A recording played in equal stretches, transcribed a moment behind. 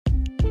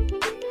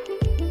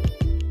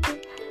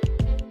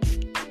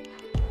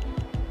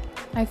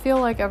I feel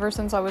like ever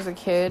since I was a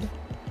kid,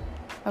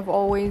 I've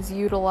always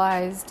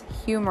utilized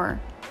humor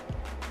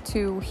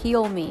to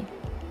heal me,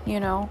 you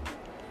know,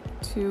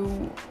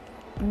 to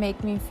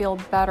make me feel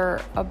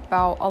better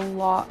about a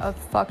lot of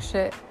fuck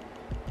shit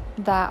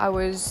that I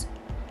was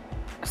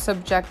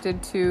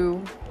subjected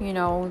to,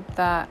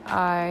 that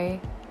I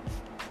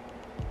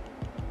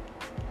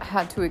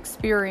had to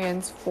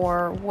experience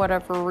for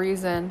whatever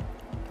reason.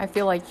 I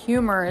feel like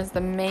humor is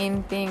the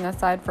main thing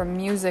aside from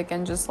music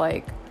and just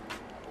like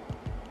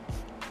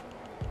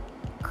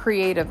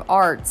creative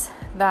arts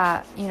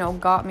that,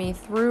 got me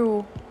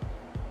through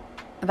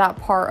that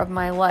part of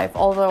my life.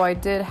 Although I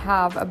did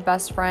have a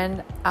best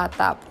friend at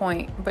that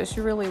point, but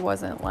she really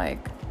wasn't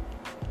like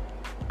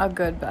a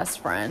good best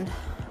friend.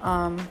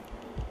 I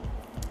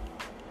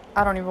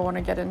don't even want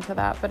to get into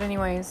that. But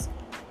anyways,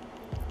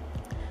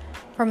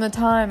 from the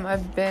time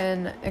I've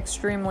been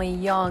extremely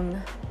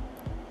young,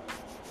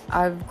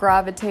 I've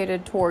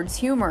gravitated towards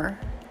humor.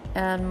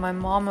 And my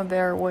mama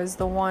bear was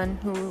the one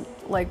who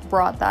like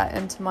brought that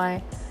into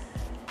my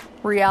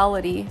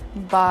reality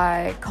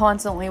by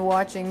constantly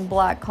watching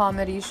black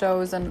comedy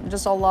shows and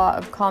just a lot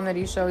of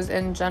comedy shows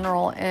in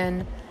general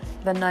in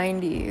the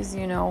 90s,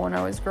 when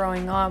I was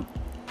growing up.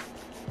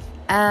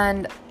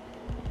 And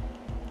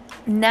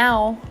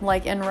now,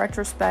 like in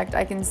retrospect,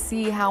 I can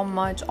see how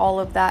much all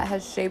of that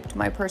has shaped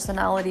my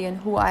personality and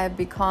who I have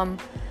become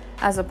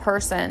as a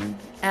person.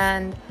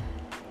 And,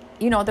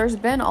 there's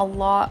been a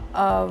lot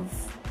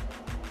of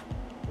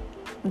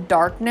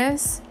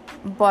darkness,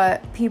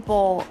 but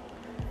people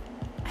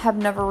have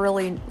never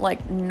really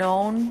like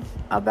known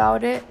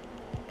about it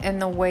in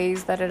the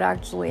ways that it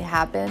actually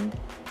happened.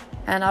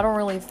 And I don't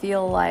really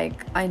feel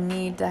like I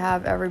need to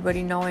have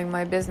everybody knowing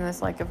my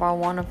business. Like if I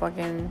want to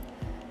fucking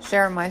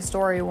share my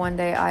story one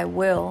day, I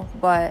will.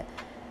 But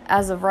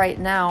as of right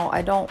now,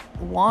 I don't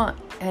want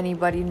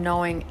anybody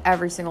knowing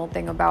every single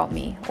thing about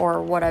me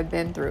or what I've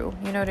been through.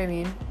 You know what I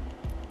mean?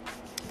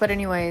 But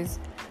anyways,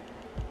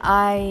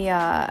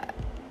 I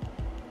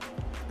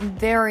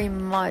very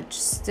much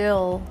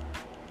still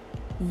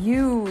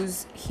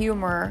use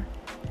humor,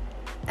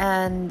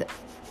 and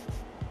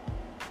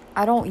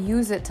I don't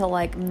use it to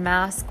like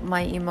mask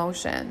my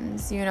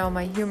emotions.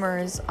 My humor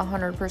is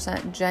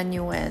 100%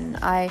 genuine.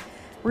 I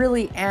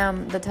really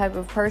am the type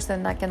of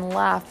person that can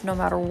laugh no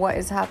matter what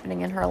is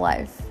happening in her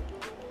life,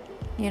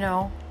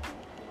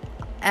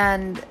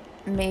 and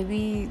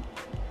maybe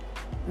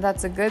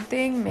that's a good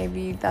thing,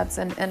 maybe that's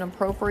an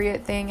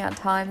inappropriate thing at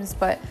times,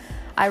 but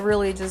I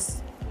really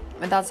just,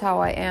 that's how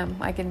I am.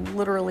 I can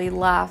literally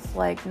laugh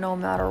like no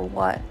matter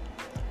what.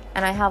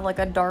 And I have like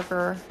a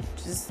darker,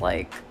 just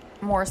like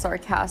more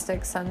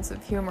sarcastic sense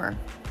of humor.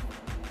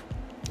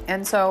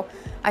 And so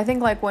I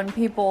think like when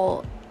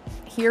people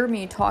hear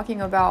me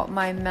talking about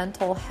my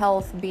mental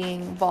health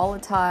being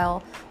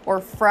volatile or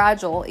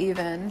fragile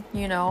even,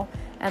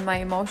 and my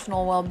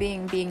emotional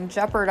well-being being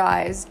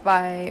jeopardized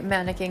by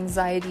manic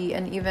anxiety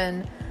and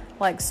even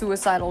like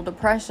suicidal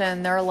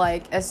depression, they're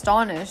like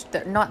astonished.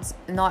 They're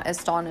not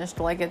astonished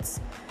like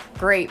it's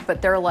great,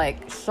 but they're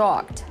like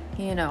shocked,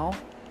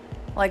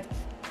 like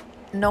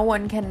no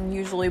one can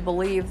usually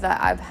believe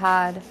that I've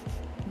had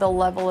the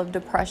level of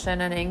depression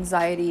and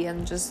anxiety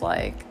and just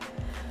like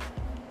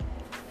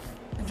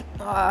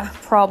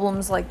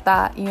problems like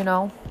that,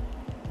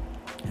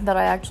 that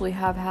I actually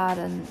have had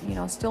and,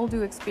 still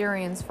do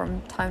experience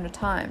from time to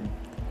time.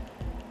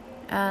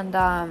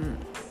 And,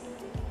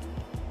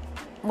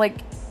 like,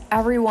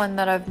 everyone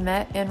that I've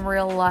met in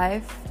real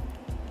life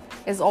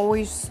is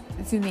always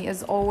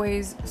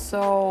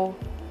so,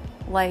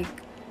 like,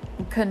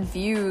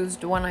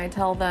 confused when I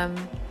tell them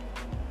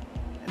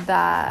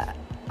that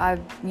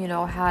I've,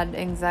 had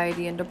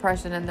anxiety and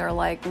depression, and they're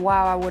like,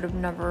 wow, I would have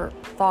never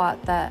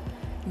thought that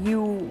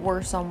you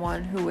were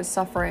someone who was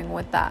suffering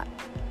with that.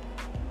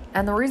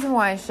 And the reason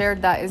why I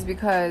shared that is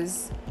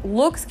because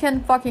looks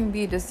can fucking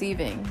be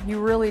deceiving. You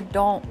really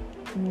don't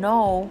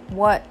know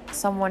what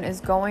someone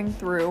is going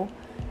through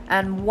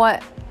and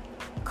what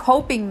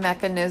coping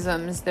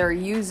mechanisms they're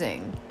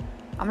using.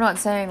 I'm not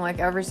saying like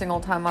every single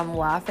time I'm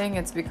laughing,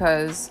 it's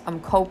because I'm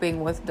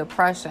coping with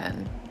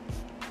depression.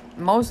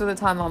 Most of the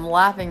time I'm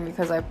laughing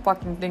because I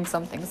fucking think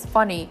something's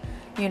funny,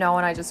 and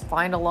I just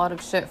find a lot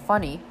of shit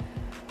funny.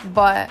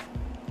 But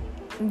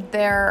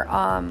there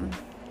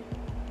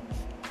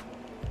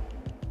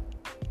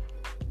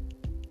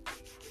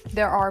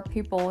are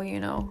people,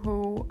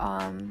 who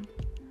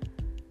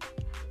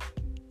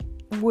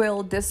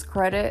will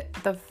discredit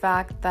the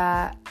fact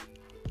that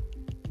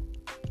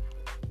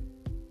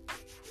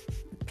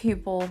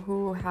people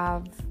who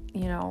have,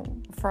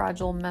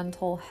 fragile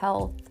mental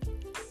health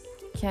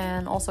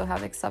can also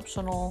have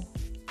exceptional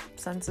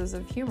senses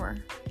of humor,